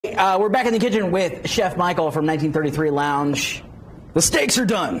Hey, we're back in the kitchen with Chef Michael from 1933 Lounge. The steaks are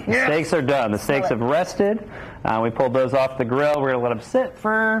done. The steaks are done. The steaks have rested. We pulled those off the grill. We're going to let them sit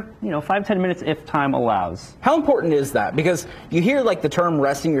for, 5-10 minutes if time allows. How important is that? Because you hear like the term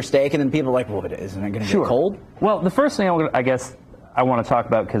resting your steak, and then people are like, well, isn't it going to get cold? Well, the first thing I guess I want to talk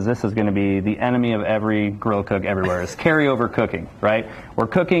about, because this is going to be the enemy of every grill cook everywhere, is carryover cooking, right? We're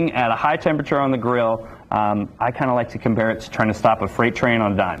cooking at a high temperature on the grill. I kind of like to compare it to trying to stop a freight train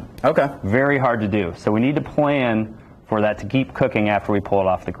on a dime. Okay. Very hard to do. So we need to plan for that to keep cooking after we pull it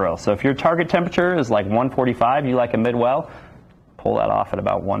off the grill. So if your target temperature is like 145, you like a mid-well, pull that off at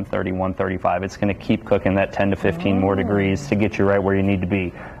about 130, 135. It's going to keep cooking that 10 to 15 more degrees to get you right where you need to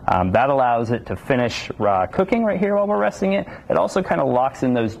be. That allows it to finish cooking right here while we're resting it. It also kind of locks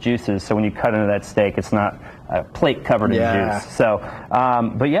in those juices, so when you cut into that steak, it's not a plate covered in juice. So,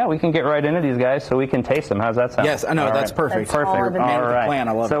 but yeah, we can get right into these guys so we can taste them. How's that sound? Yes, I know, that's perfect. That's Perfect. All right. plan.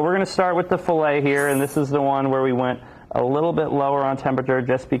 I love So we're going to start with the filet here, and this is the one where we went a little bit lower on temperature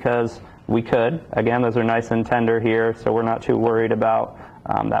just because we could. Again, those are nice and tender here, so we're not too worried about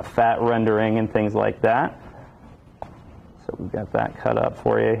that fat rendering and things like that. So we've got that cut up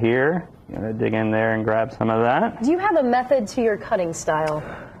for you here. You're going to dig in there and grab some of that. Do you have a method to your cutting style?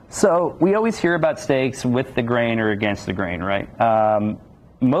 So we always hear about steaks with the grain or against the grain, right?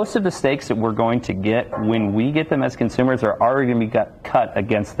 Most of the steaks that we're going to get when we get them as consumers are already going to be cut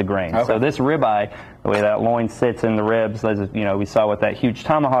against the grain. Okay. So this ribeye, the way that loin sits in the ribs, as we saw with that huge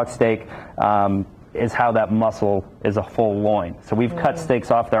tomahawk steak, is how that muscle is a full loin. So we've cut steaks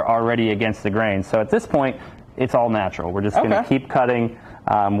off there already against the grain. So at this point, it's all natural. We're just going to keep cutting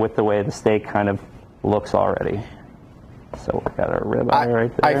with the way the steak kind of looks already. So we've got our ribeye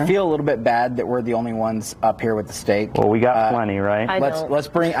right there. I feel a little bit bad that we're the only ones up here with the steak. Well, we got plenty, right? Let's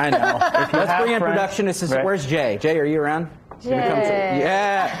bring. I know. Let's bring in production assistant. Right. Where's Jay? Jay, are you around? Jay.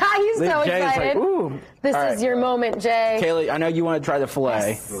 Yeah. He's so Jay's excited. Like, ooh. This is your moment, Jay. Kaylee, I know you want to try the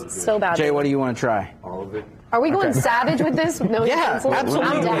filet. Yes, so bad. Jay, what do you want to try? All of it. Are we going savage with this? No, yeah, absolutely.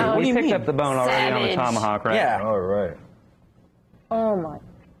 I'm down. We picked up the bone already on the tomahawk, right? Yeah. All right.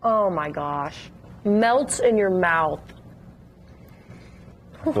 Oh my gosh. Melts in your mouth.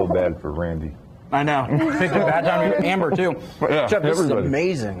 Feel bad for Randy. I know. Picked a bad time. Amber, too. Yeah, Chef, this is everybody.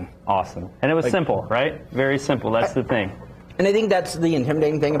 Amazing. Awesome. And it was simple, right? Very simple. That's the thing. And I think that's the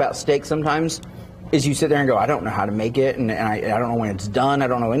intimidating thing about steak sometimes, is you sit there and go, I don't know how to make it, and I don't know when it's done. I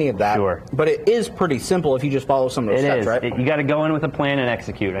don't know any of that. Sure. But it is pretty simple if you just follow some of those steps, right? You got to go in with a plan and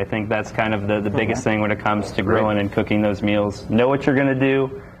execute. I think that's kind of the biggest thing when it comes to grilling and cooking those meals. Know what you're going to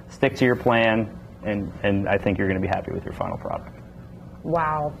do, stick to your plan, and I think you're going to be happy with your final product.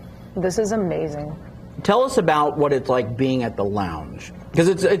 Wow. This is amazing. Tell us about what it's like being at the lounge, because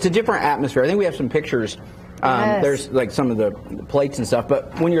it's a different atmosphere. I think we have some pictures. Yes. There's like some of the plates and stuff,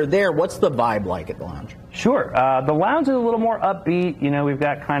 but when you're there, what's the vibe like at the lounge? Sure. The lounge is a little more upbeat. We've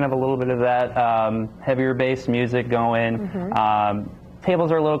got kind of a little bit of that heavier bass music going.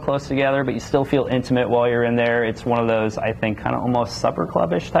 Tables are a little close together, but you still feel intimate while you're in there. It's one of those, I think, kind of almost supper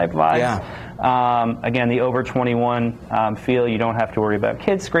clubbish type vibes. Yeah. Again, the over 21 feel. You don't have to worry about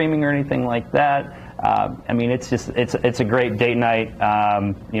kids screaming or anything like that. I mean, it's a great date night.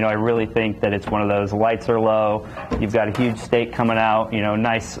 I really think that it's one of those lights are low. You've got a huge steak coming out.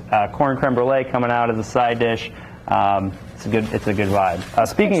 Nice corn creme brulee coming out as a side dish. It's a good vibe.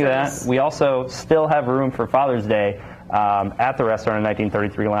 Speaking of that, we also still have room for Father's Day at the restaurant in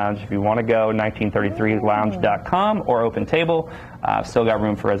 1933 Lounge. If you want to go, 1933lounge.com or Open Table. Still got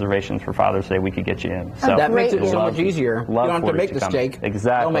room for reservations for Father's Day. We could get you in. So that makes it so much easier. You don't have to make the steak.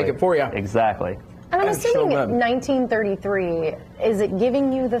 Exactly. They'll make it for you. Exactly. And I'm assuming 1933, is it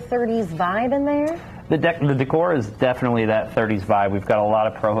giving you the 30s vibe in there? The decor is definitely that 30s vibe. We've got a lot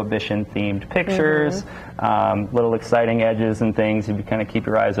of Prohibition-themed pictures, little exciting edges and things. If you kind of keep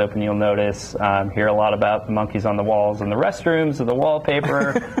your eyes open, you'll notice. Hear a lot about the monkeys on the walls in the restrooms, or the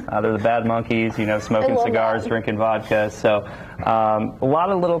wallpaper. They're the bad monkeys, smoking cigars, drinking vodka. So a lot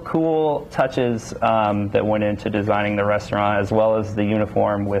of little cool touches that went into designing the restaurant, as well as the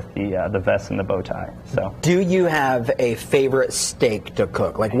uniform with the vest and the bow tie. So, do you have a favorite steak to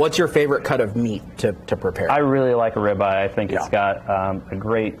cook? Like, what's your favorite cut of meat to prepare? I really like a ribeye. I think it's got a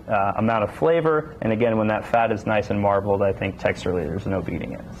great amount of flavor, and again, when that fat is nice and marbled, I think texturally there's no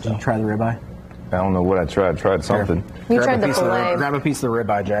beating it. So. Did you try the ribeye? I don't know what I tried. I tried something. You tried the filet. Grab a piece of the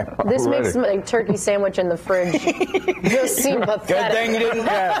ribeye, Jay. This makes my turkey sandwich in the fridge just seem pathetic. Good thing you didn't.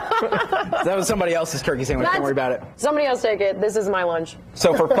 That was somebody else's turkey sandwich. Don't worry about it. Somebody else take it. This is my lunch.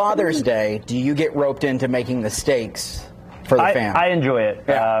 So for Father's Day, do you get roped into making the steaks for the fam? I enjoy it.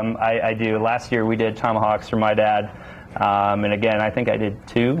 Yeah. I do. Last year we did tomahawks for my dad. And again, I think I did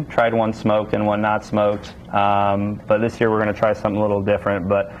 2. Tried one smoked and one not smoked. But this year we're going to try something a little different.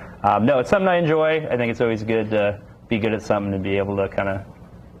 But no, it's something I enjoy. I think it's always good to be good at something and be able to kind of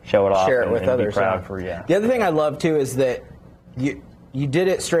show it off, share it with and others. Be proud for, The other thing I love too is that you did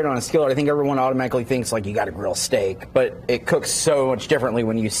it straight on a skillet. I think everyone automatically thinks like you got to grill steak, but it cooks so much differently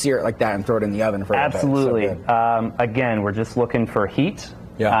when you sear it like that and throw it in the oven for a bit. Absolutely. So Again, we're just looking for heat.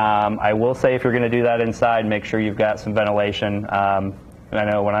 Yeah. I will say if you're going to do that inside, make sure you've got some ventilation. And I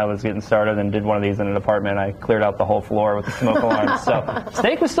know when I was getting started and did one of these in an apartment, I cleared out the whole floor with the smoke alarms. So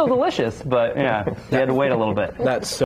steak was still delicious, but yeah, you had to wait a little bit. That's